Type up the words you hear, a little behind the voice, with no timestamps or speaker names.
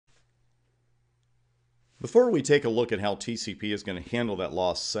Before we take a look at how TCP is going to handle that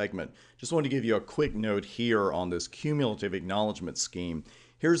lost segment, just want to give you a quick note here on this cumulative acknowledgement scheme.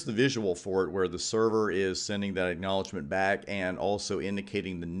 Here's the visual for it where the server is sending that acknowledgement back and also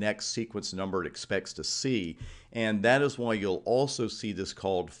indicating the next sequence number it expects to see. And that is why you'll also see this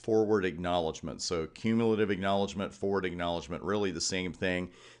called forward acknowledgement. So cumulative acknowledgement, forward acknowledgement, really the same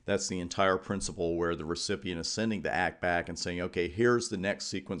thing. That's the entire principle where the recipient is sending the ACK back and saying, okay, here's the next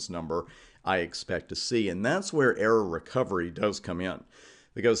sequence number I expect to see. And that's where error recovery does come in.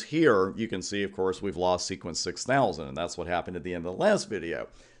 Because here you can see, of course, we've lost sequence 6000, and that's what happened at the end of the last video.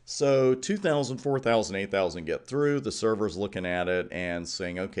 So 2000, 4000, 8000 get through, the server's looking at it and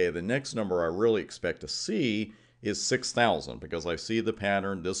saying, okay, the next number I really expect to see is 6000 because I see the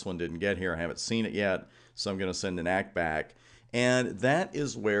pattern, this one didn't get here, I haven't seen it yet, so I'm going to send an ACK back. And that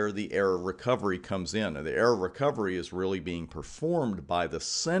is where the error recovery comes in. And the error recovery is really being performed by the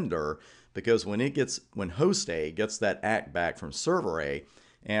sender because when host A gets that ACK back from server A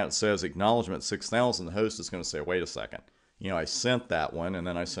and it says acknowledgement 6000, the host is going to say, wait a second, I sent that one and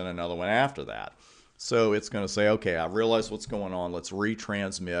then I sent another one after that. So it's going to say, okay, I realize what's going on. Let's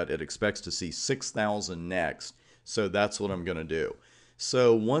retransmit. It expects to see 6000 next. So that's what I'm going to do.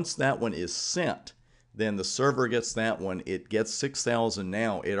 So once that one is sent, then the server gets that one, it gets 6000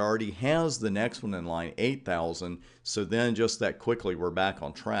 now, it already has the next one in line, 8000, so then just that quickly we're back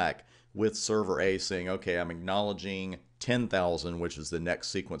on track with server A saying, okay, I'm acknowledging 10,000, which is the next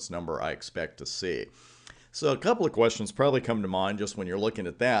sequence number I expect to see. So a couple of questions probably come to mind just when you're looking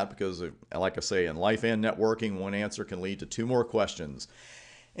at that, because like I say, in life and networking, one answer can lead to two more questions.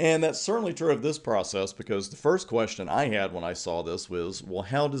 And that's certainly true of this process because the first question I had when I saw this was, well,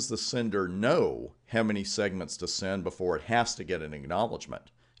 how does the sender know how many segments to send before it has to get an acknowledgement?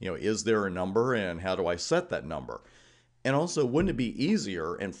 Is there a number and how do I set that number? And also, wouldn't it be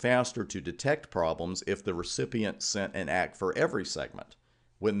easier and faster to detect problems if the recipient sent an ACK for every segment?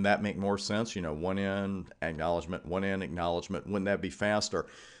 Wouldn't that make more sense? One in, acknowledgement, one in, acknowledgement. Wouldn't that be faster?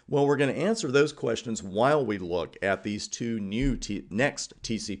 Well, we're going to answer those questions while we look at these two new next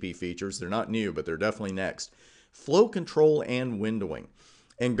TCP features. They're not new, but they're definitely next. Flow control and windowing.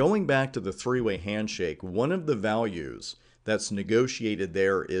 And going back to the three-way handshake, one of the values that's negotiated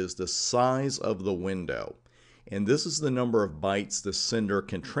there is the size of the window. And this is the number of bytes the sender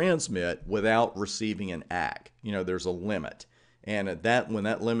can transmit without receiving an ACK. There's a limit. And when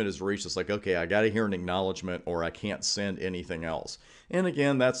that limit is reached, it's like, okay, I got to hear an acknowledgement or I can't send anything else. And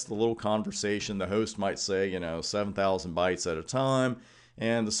again, that's the little conversation. The host might say, 7,000 bytes at a time.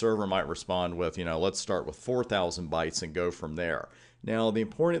 And the server might respond with, let's start with 4,000 bytes and go from there. Now, the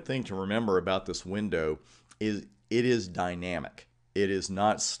important thing to remember about this window is it is dynamic. It is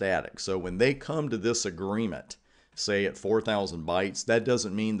not static. So when they come to this agreement, say at 4,000 bytes, that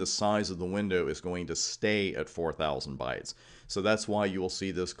doesn't mean the size of the window is going to stay at 4,000 bytes. So that's why you will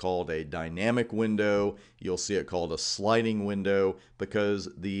see this called a dynamic window. You'll see it called a sliding window because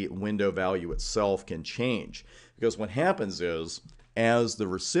the window value itself can change. Because what happens is, as the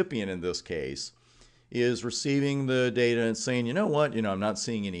recipient in this case is receiving the data and saying, you know what, I'm not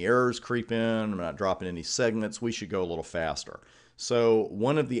seeing any errors creep in, I'm not dropping any segments, we should go a little faster. So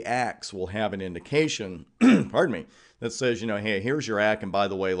one of the ACKs will have an indication, pardon me, that says, hey, here's your ACK, and by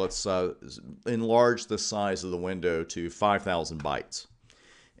the way, let's enlarge the size of the window to 5,000 bytes.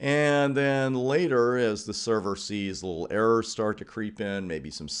 And then later, as the server sees little errors start to creep in, maybe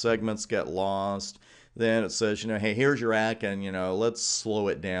some segments get lost, then it says, hey, here's your ACK, and, let's slow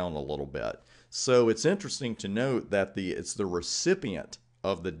it down a little bit. So it's interesting to note that it's the recipient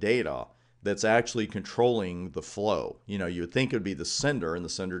of the data that's actually controlling the flow. You would think it would be the sender, and the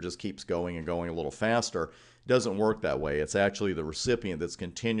sender just keeps going and going a little faster. It doesn't work that way. It's actually the recipient that's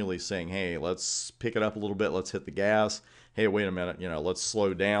continually saying, hey, let's pick it up a little bit, let's hit the gas. Hey, wait a minute, let's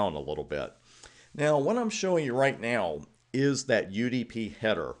slow down a little bit. Now, what I'm showing you right now is that UDP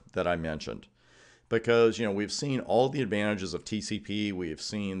header that I mentioned. Because, we've seen all the advantages of TCP. We have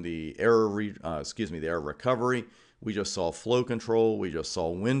seen the error recovery. We just saw flow control, we just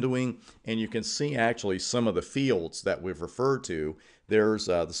saw windowing, and you can see actually some of the fields that we've referred to. There's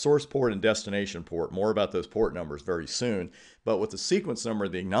the source port and destination port. More about those port numbers very soon. But with the sequence number,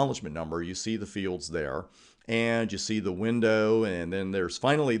 the acknowledgement number, you see the fields there, and you see the window, and then there's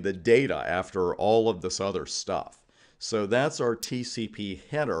finally the data after all of this other stuff. So that's our TCP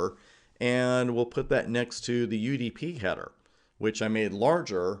header, and we'll put that next to the UDP header, which I made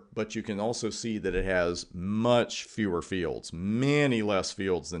larger, but you can also see that it has much fewer fields, many less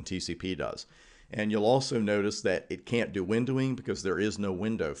fields than TCP does. And you'll also notice that it can't do windowing because there is no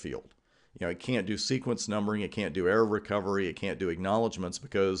window field. It can't do sequence numbering, it can't do error recovery, it can't do acknowledgments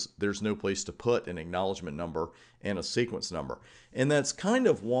because there's no place to put an acknowledgement number and a sequence number. And that's kind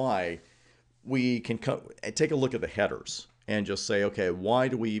of why we can take a look at the headers and just say, okay, why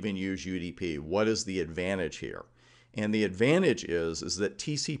do we even use UDP? What is the advantage here? And the advantage is that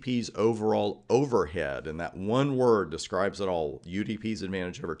TCP's overall overhead, and that one word describes it all, UDP's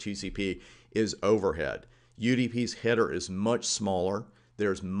advantage over TCP is overhead. UDP's header is much smaller.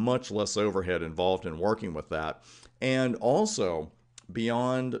 There's much less overhead involved in working with that. And also,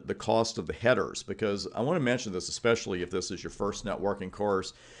 beyond the cost of the headers, because I want to mention this, especially if this is your first networking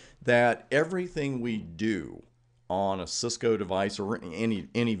course, that everything we do on a Cisco device or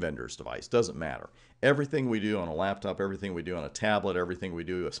any vendor's device, doesn't matter. Everything we do on a laptop, everything we do on a tablet, everything we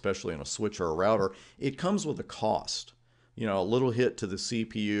do, especially on a switch or a router, it comes with a cost. A little hit to the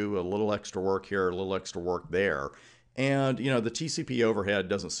CPU, a little extra work here, a little extra work there. And, the TCP overhead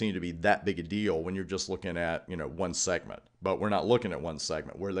doesn't seem to be that big a deal when you're just looking at, one segment. But we're not looking at one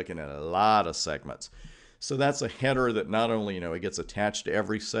segment. We're looking at a lot of segments. So that's a header that not only, it gets attached to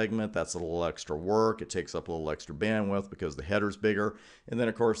every segment, that's a little extra work. It takes up a little extra bandwidth because the header's bigger. And then,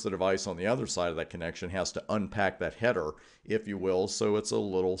 of course, the device on the other side of that connection has to unpack that header, if you will, so it's a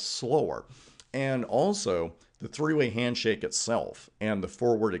little slower. And also, the three-way handshake itself and the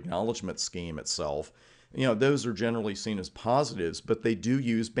forward acknowledgement scheme itself, those are generally seen as positives, but they do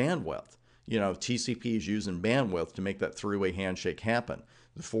use bandwidth. TCP is using bandwidth to make that three-way handshake happen.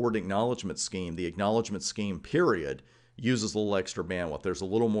 The forward acknowledgement scheme, the acknowledgement scheme period, uses a little extra bandwidth. There's a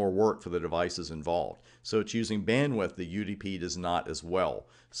little more work for the devices involved. So it's using bandwidth that UDP does not as well.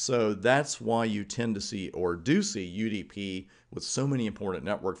 So that's why you tend to see, or do see, UDP with so many important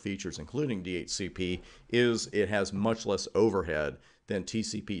network features, including DHCP, is it has much less overhead than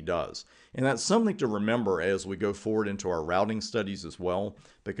TCP does. And that's something to remember as we go forward into our routing studies as well,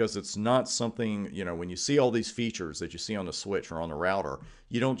 because it's not something, when you see all these features that you see on the switch or on the router,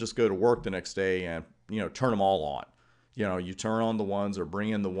 you don't just go to work the next day and, turn them all on. You turn on the ones or bring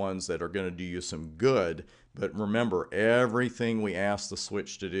in the ones that are going to do you some good. But remember, everything we ask the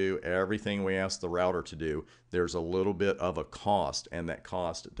switch to do, everything we ask the router to do, there's a little bit of a cost, and that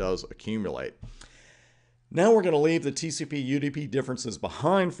cost does accumulate. Now we're going to leave the TCP-UDP differences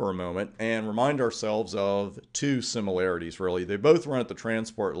behind for a moment and remind ourselves of two similarities, really. They both run at the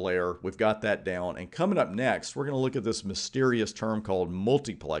transport layer. We've got that down. And coming up next, we're going to look at this mysterious term called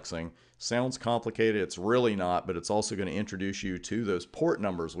multiplexing. Sounds complicated. It's really not, but it's also going to introduce you to those port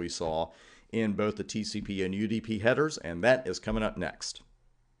numbers we saw in both the TCP and UDP headers, and that is coming up next.